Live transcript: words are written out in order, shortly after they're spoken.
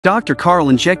Dr. Carl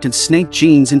injected snake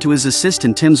genes into his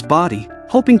assistant Tim's body,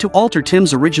 hoping to alter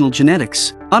Tim's original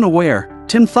genetics. Unaware,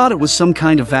 Tim thought it was some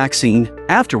kind of vaccine.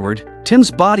 Afterward, Tim's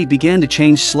body began to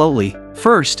change slowly.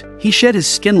 First, he shed his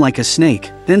skin like a snake,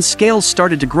 then scales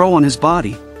started to grow on his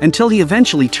body, until he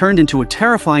eventually turned into a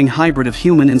terrifying hybrid of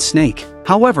human and snake.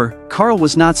 However, Carl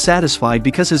was not satisfied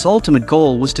because his ultimate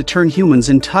goal was to turn humans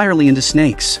entirely into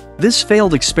snakes. This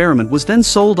failed experiment was then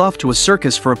sold off to a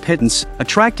circus for a pittance,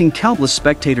 attracting countless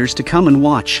spectators to come and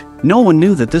watch. No one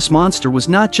knew that this monster was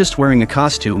not just wearing a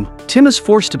costume. Tim is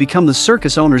forced to become the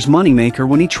circus owner's moneymaker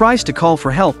when he tries to call for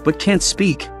help but can't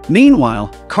speak. Meanwhile,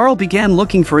 Carl began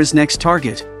looking for his next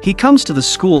target. He comes to the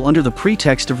school under the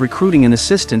pretext of recruiting an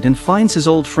assistant and finds his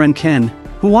old friend Ken,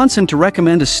 who wants him to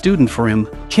recommend a student for him.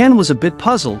 Ken was a bit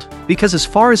puzzled, because as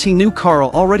far as he knew Carl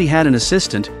already had an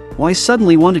assistant. Why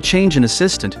suddenly want to change an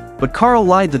assistant? But Carl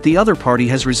lied that the other party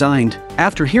has resigned.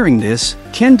 After hearing this,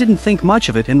 Ken didn't think much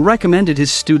of it and recommended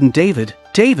his student David.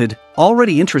 David,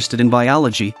 already interested in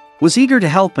biology, was eager to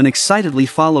help and excitedly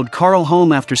followed Carl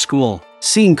home after school.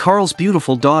 Seeing Carl's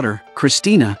beautiful daughter,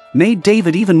 Christina, made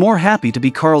David even more happy to be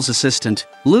Carl's assistant.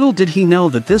 Little did he know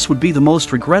that this would be the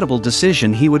most regrettable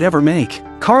decision he would ever make.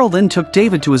 Carl then took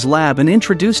David to his lab and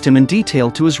introduced him in detail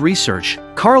to his research.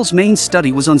 Carl's main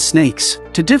study was on snakes.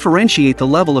 To differentiate the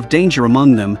level of danger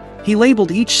among them, he labeled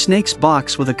each snake's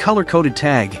box with a color-coded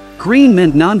tag. Green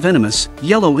meant non-venomous,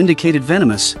 yellow indicated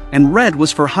venomous, and red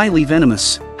was for highly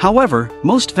venomous. However,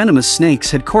 most venomous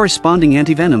snakes had corresponding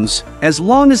antivenoms. As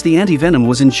long as the antivenom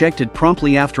was injected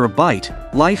promptly after a bite,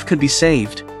 life could be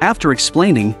saved. After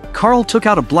explaining, Carl took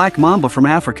out a black mamba from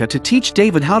Africa to teach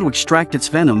David how to extract its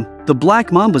venom. The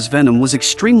black mamba's venom was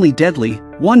extremely deadly.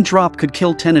 One drop could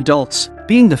kill 10 adults.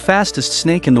 Being the fastest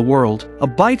snake in the world, a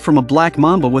bite from a black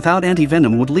mamba without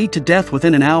antivenom would lead to death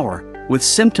within an hour, with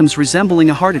symptoms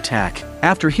resembling a heart attack.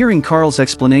 After hearing Carl's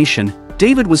explanation,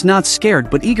 David was not scared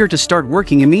but eager to start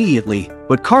working immediately.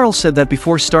 But Carl said that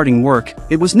before starting work,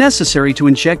 it was necessary to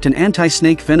inject an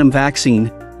anti-snake venom vaccine,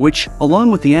 which,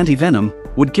 along with the antivenom,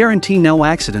 would guarantee no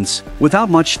accidents. Without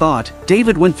much thought,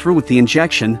 David went through with the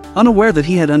injection, unaware that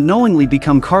he had unknowingly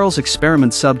become Carl's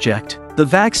experiment subject. The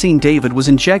vaccine David was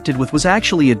injected with was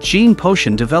actually a gene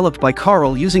potion developed by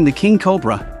Carl using the king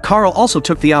cobra. Carl also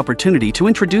took the opportunity to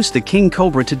introduce the king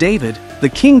cobra to David. The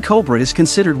king cobra is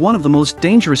considered one of the most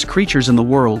dangerous creatures in the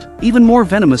world, even more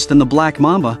venomous than the black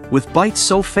mamba, with bites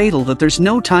so fatal that there's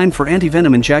no time for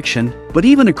antivenom injection. But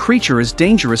even a creature as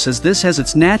dangerous as this has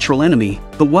its natural enemy,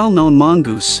 the well-known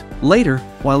mongoose. Later,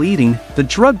 while eating, the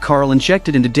drug Carl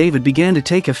injected into David began to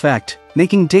take effect,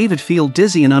 making David feel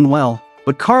dizzy and unwell.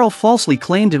 But Carl falsely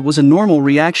claimed it was a normal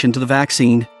reaction to the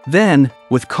vaccine. Then,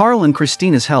 with Carl and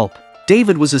Christina's help,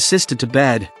 David was assisted to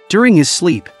bed. During his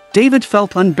sleep, David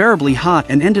felt unbearably hot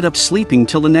and ended up sleeping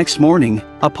till the next morning.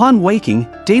 Upon waking,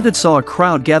 David saw a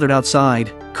crowd gathered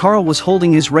outside. Carl was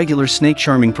holding his regular snake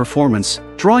charming performance,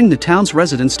 drawing the town's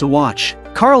residents to watch.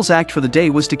 Carl's act for the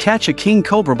day was to catch a king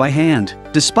cobra by hand.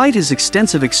 Despite his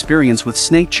extensive experience with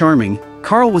snake charming,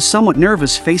 Carl was somewhat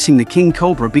nervous facing the king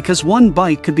cobra because one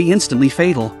bite could be instantly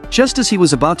fatal. Just as he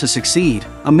was about to succeed,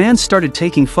 a man started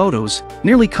taking photos,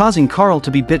 nearly causing Carl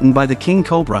to be bitten by the king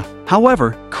cobra.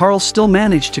 However, Carl still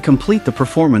managed to complete the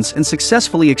performance and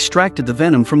successfully extracted the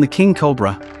venom from the king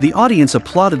cobra. The audience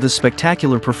applauded the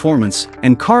spectacular performance,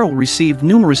 and Carl received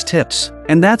numerous tips.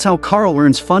 And that's how Carl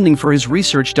earns funding for his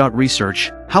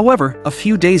research. However, a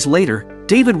few days later,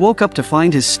 David woke up to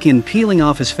find his skin peeling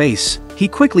off his face. He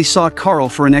quickly sought Carl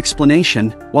for an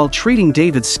explanation. While treating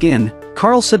David's skin,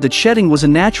 Carl said that shedding was a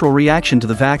natural reaction to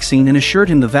the vaccine and assured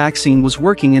him the vaccine was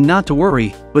working and not to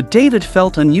worry. But David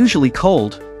felt unusually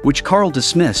cold, which Carl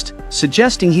dismissed,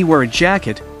 suggesting he wear a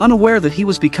jacket, unaware that he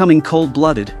was becoming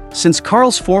cold-blooded. Since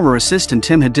Carl's former assistant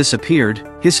Tim had disappeared,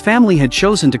 his family had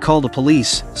chosen to call the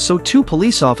police, so 2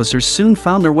 police officers soon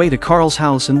found their way to Carl's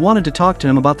house and wanted to talk to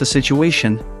him about the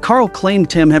situation. Carl claimed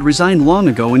Tim had resigned long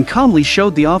ago and calmly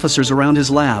showed the officers around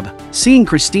his lab. Seeing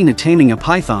Christina taming a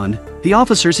python, the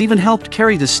officers even helped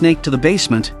carry the snake to the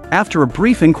basement. After a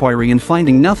brief inquiry and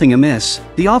finding nothing amiss,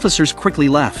 the officers quickly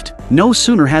left. No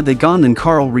sooner had they gone than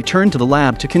Carl returned to the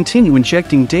lab to continue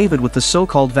injecting David with the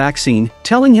so-called vaccine,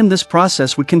 telling him this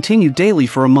process would continue daily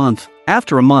for a month.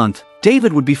 After a month,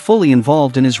 David would be fully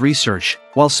involved in his research.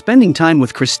 While spending time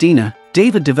with Christina,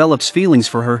 David develops feelings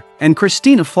for her, and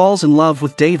Christina falls in love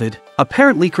with David.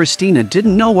 Apparently Christina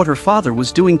didn't know what her father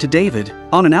was doing to David.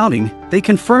 On an outing, they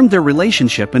confirmed their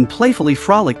relationship and playfully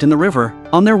frolicked in the river.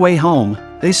 On their way home,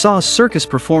 they saw a circus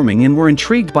performing and were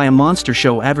intrigued by a monster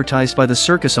show advertised by the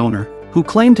circus owner, who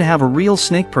claimed to have a real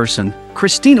snake person.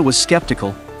 Christina was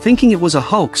skeptical, thinking it was a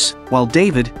hoax, while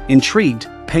David, intrigued,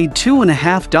 paid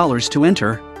 $2.50 to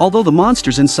enter. Although the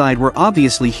monsters inside were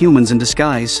obviously humans in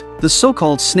disguise, the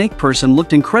so-called snake person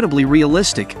looked incredibly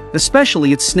realistic,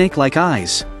 especially its snake-like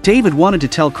eyes. David wanted to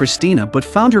tell Christina but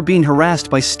found her being harassed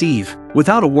by Steve.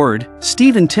 Without a word,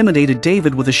 Steve intimidated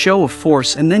David with a show of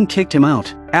force and then kicked him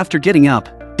out. After getting up,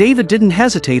 David didn't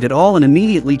hesitate at all and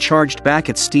immediately charged back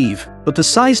at Steve, but the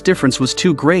size difference was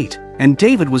too great, and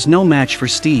David was no match for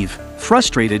Steve.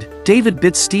 Frustrated, David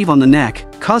bit Steve on the neck,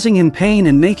 causing him pain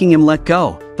and making him let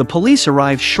go. The police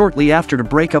arrived shortly after to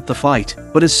break up the fight,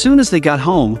 but as soon as they got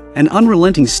home, an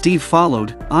unrelenting Steve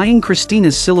followed, eyeing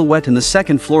Christina's silhouette in the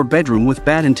second-floor bedroom with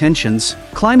bad intentions.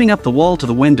 Climbing up the wall to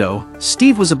the window,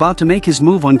 Steve was about to make his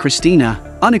move on Christina.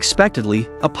 Unexpectedly,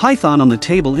 a python on the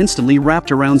table instantly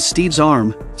wrapped around Steve's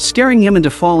arm, scaring him into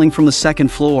falling from the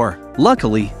second floor.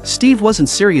 Luckily, Steve wasn't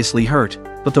seriously hurt,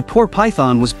 but the poor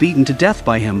python was beaten to death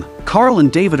by him. Carl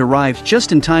and David arrived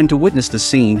just in time to witness the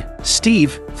scene.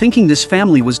 Steve, thinking this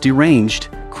family was deranged,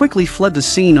 quickly fled the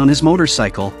scene on his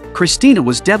motorcycle. Christina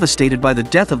was devastated by the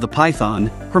death of the python,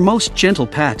 her most gentle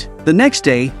pet. The next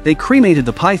day, they cremated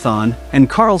the python, and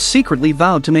Carl secretly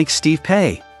vowed to make Steve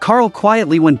pay. Carl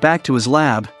quietly went back to his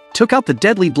lab, took out the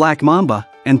deadly black mamba,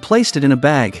 and placed it in a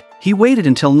bag. He waited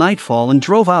until nightfall and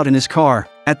drove out in his car.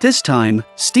 At this time,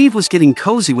 Steve was getting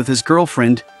cozy with his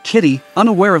girlfriend, Kitty,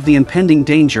 unaware of the impending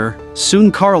danger.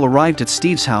 Soon Carl arrived at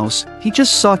Steve's house. He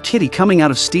just saw Kitty coming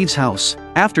out of Steve's house.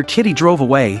 After Kitty drove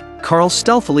away, Carl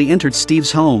stealthily entered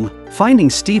Steve's home. Finding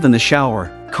Steve in the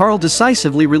shower, Carl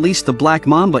decisively released the black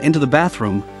mamba into the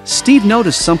bathroom. Steve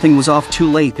noticed something was off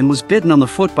too late and was bitten on the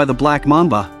foot by the black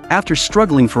mamba. After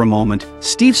struggling for a moment,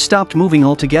 Steve stopped moving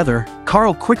altogether.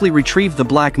 Carl quickly retrieved the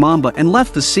black mamba and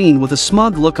left the scene with a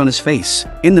smug look on his face.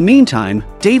 In the meantime,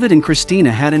 David and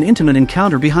Christina had an intimate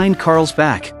encounter behind Carl's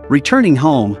back. Returning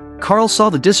home, Carl saw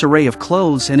the disarray of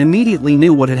clothes and immediately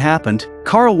knew what had happened.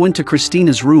 Carl went to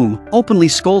Christina's room, openly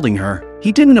scolding her.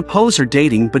 He didn't oppose her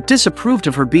dating but disapproved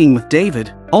of her being with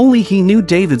David. Only he knew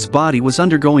David's body was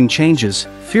undergoing changes,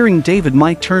 fearing David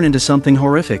might turn into something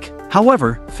horrific.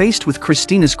 However, faced with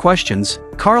Christina's questions,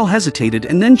 Carl hesitated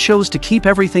and then chose to keep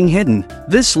everything hidden.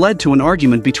 This led to an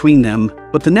argument between them,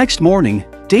 but the next morning,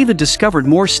 David discovered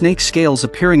more snake scales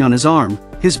appearing on his arm,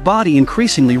 his body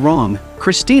increasingly wrong.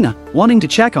 Christina, wanting to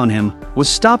check on him, was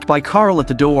stopped by Carl at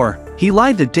the door. He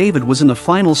lied that David was in the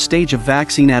final stage of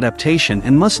vaccine adaptation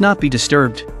and must not be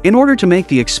disturbed. In order to make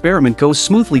the experiment go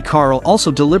smoothly, Carl also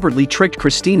deliberately tricked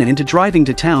Christina into driving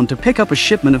to town to pick up a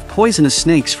shipment of poisonous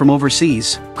snakes from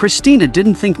overseas. Christina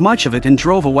didn't think much of it and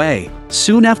drove away.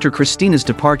 Soon after Christina's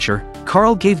departure,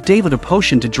 Carl gave David a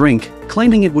potion to drink,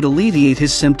 claiming it would alleviate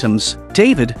his symptoms.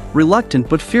 David, reluctant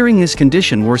but fearing his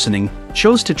condition worsening,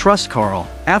 chose to trust Carl.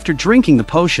 After drinking the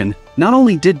potion, not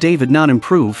only did David not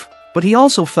improve, but he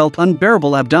also felt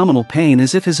unbearable abdominal pain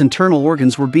as if his internal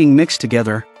organs were being mixed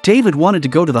together. David wanted to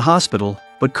go to the hospital,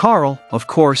 but Carl, of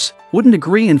course, wouldn't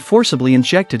agree and forcibly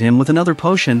injected him with another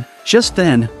potion. Just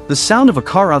then, the sound of a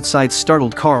car outside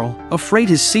startled Carl, afraid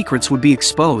his secrets would be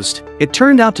exposed. It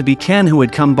turned out to be Ken who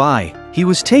had come by. He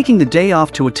was taking the day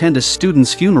off to attend a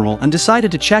student's funeral and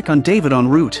decided to check on David en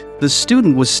route. The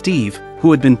student was Steve,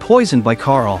 who had been poisoned by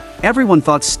Carl. Everyone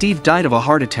thought Steve died of a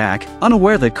heart attack,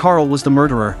 unaware that Carl was the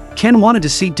murderer. Ken wanted to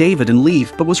see David and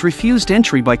leave but was refused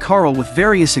entry by Carl with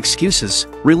various excuses.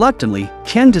 Reluctantly,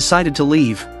 Ken decided to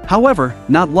leave. However,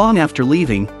 not long after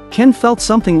leaving, Ken felt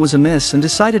something was amiss and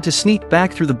decided to sneak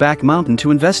back through the back mountain to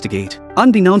investigate.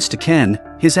 Unbeknownst to Ken,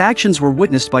 his actions were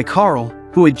witnessed by Carl,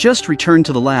 who had just returned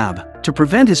to the lab. To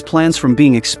prevent his plans from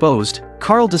being exposed,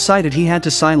 Carl decided he had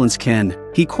to silence Ken.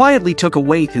 He quietly took a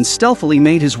weight and stealthily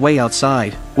made his way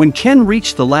outside. When Ken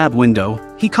reached the lab window,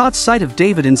 he caught sight of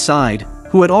David inside,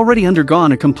 who had already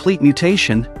undergone a complete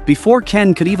mutation. Before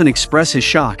Ken could even express his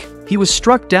shock, he was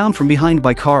struck down from behind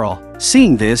by Carl.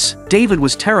 Seeing this, David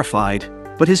was terrified,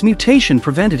 but his mutation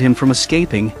prevented him from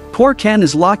escaping. Poor Ken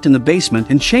is locked in the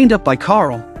basement and chained up by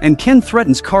Carl, and Ken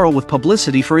threatens Carl with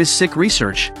publicity for his sick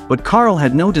research. But Carl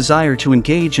had no desire to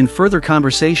engage in further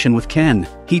conversation with Ken.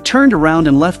 He turned around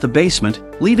and left the basement,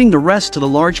 leaving the rest to the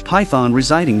large python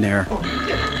residing there.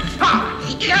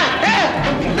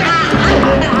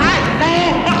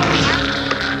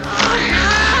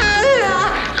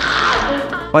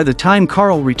 By the time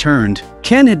Carl returned,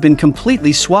 Ken had been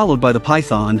completely swallowed by the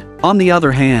python. On the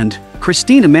other hand,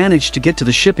 Christina managed to get to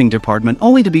the shipping department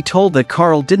only to be told that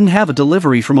Carl didn't have a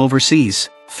delivery from overseas.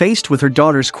 Faced with her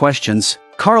daughter's questions,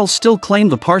 Carl still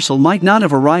claimed the parcel might not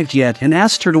have arrived yet and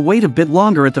asked her to wait a bit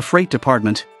longer at the freight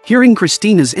department. Hearing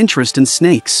Christina's interest in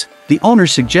snakes, the owner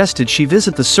suggested she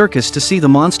visit the circus to see the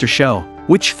monster show,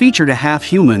 which featured a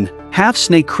half-human,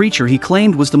 half-snake creature he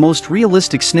claimed was the most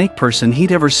realistic snake person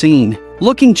he'd ever seen.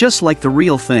 Looking just like the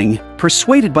real thing,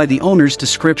 persuaded by the owner's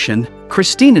description,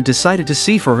 Christina decided to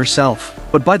see for herself.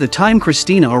 But by the time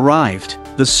Christina arrived,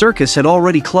 the circus had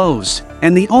already closed,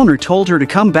 and the owner told her to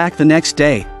come back the next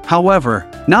day. However,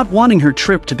 not wanting her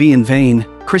trip to be in vain,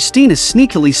 Christina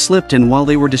sneakily slipped in while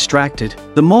they were distracted.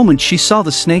 The moment she saw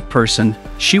the snake person,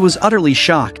 she was utterly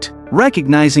shocked,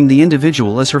 recognizing the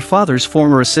individual as her father's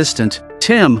former assistant,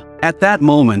 Tim. At that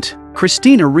moment,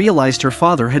 Christina realized her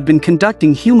father had been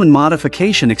conducting human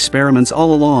modification experiments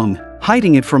all along,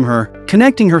 hiding it from her.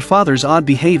 Connecting her father's odd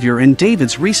behavior and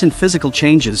David's recent physical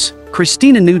changes,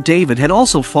 Christina knew David had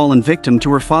also fallen victim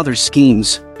to her father's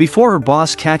schemes. Before her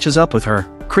boss catches up with her,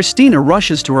 Christina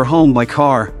rushes to her home by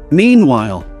car.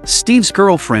 Meanwhile, Steve's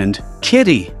girlfriend,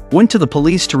 Kitty, went to the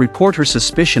police to report her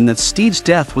suspicion that Steve's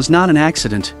death was not an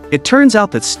accident. It turns out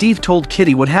that Steve told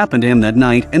Kitty what happened to him that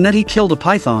night and that he killed a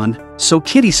python, so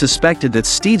Kitty suspected that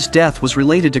Steve's death was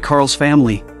related to Carl's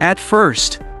family. At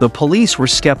first, the police were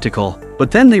skeptical,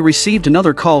 but then they received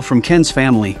another call from Ken's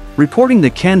family, reporting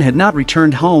that Ken had not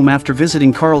returned home after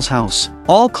visiting Carl's house.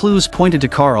 All clues pointed to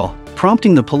Carl,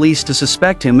 prompting the police to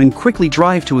suspect him and quickly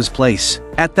drive to his place.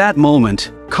 At that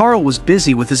moment, Carl was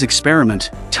busy with his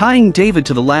experiment, tying David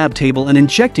to the lab table and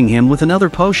injecting him with another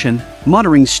potion.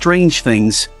 Muttering strange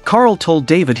things, Carl told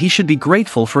David he should be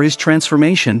grateful for his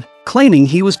transformation, claiming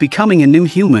he was becoming a new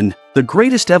human, the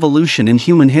greatest evolution in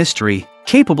human history,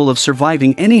 capable of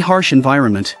surviving any harsh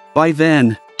environment. By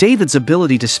then, David's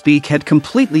ability to speak had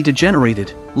completely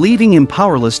degenerated, leaving him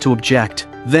powerless to object.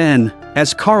 Then,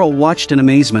 as Carl watched in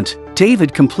amazement,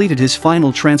 David completed his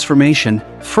final transformation.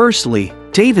 Firstly,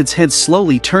 David's head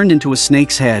slowly turned into a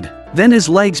snake's head, then his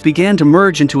legs began to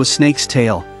merge into a snake's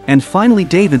tail, and finally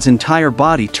David's entire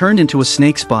body turned into a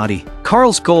snake's body.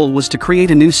 Carl's goal was to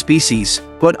create a new species,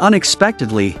 but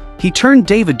unexpectedly, he turned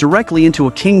David directly into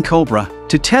a king cobra.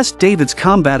 To test David's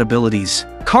combat abilities,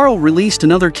 Carl released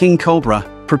another king cobra,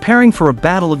 preparing for a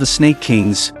battle of the snake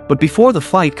kings. But before the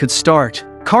fight could start,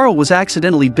 Carl was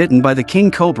accidentally bitten by the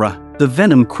king cobra, the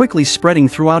venom quickly spreading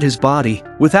throughout his body.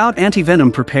 Without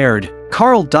anti-venom prepared,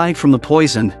 Carl died from the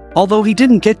poison. Although he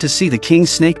didn't get to see the king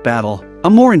snake battle, a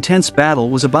more intense battle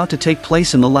was about to take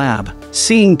place in the lab.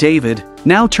 Seeing David,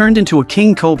 now turned into a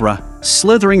king cobra,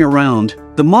 slithering around,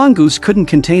 the mongoose couldn't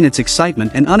contain its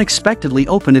excitement and unexpectedly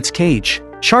opened its cage,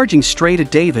 charging straight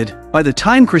at David. By the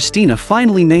time Christina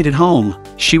finally made it home,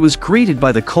 she was greeted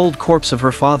by the cold corpse of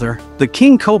her father. The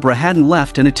king cobra hadn't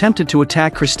left and attempted to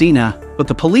attack Christina, but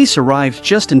the police arrived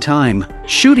just in time,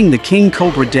 shooting the king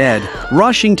cobra dead.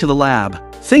 Rushing to the lab,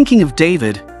 thinking of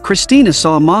David, Christina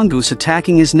saw a mongoose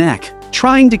attacking his neck,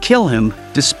 trying to kill him.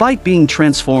 Despite being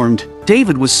transformed,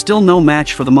 David was still no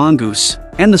match for the mongoose.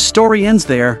 And the story ends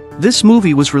there. This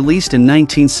movie was released in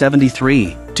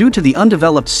 1973. Due to the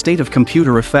undeveloped state of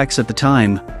computer effects at the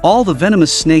time, all the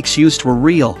venomous snakes used were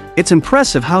real. It's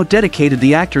impressive how dedicated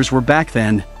the actors were back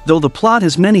then, though the plot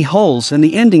has many holes and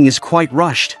the ending is quite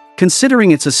rushed.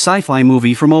 Considering it's a sci-fi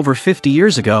movie from over 50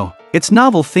 years ago, its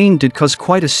novel theme did cause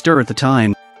quite a stir at the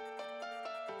time.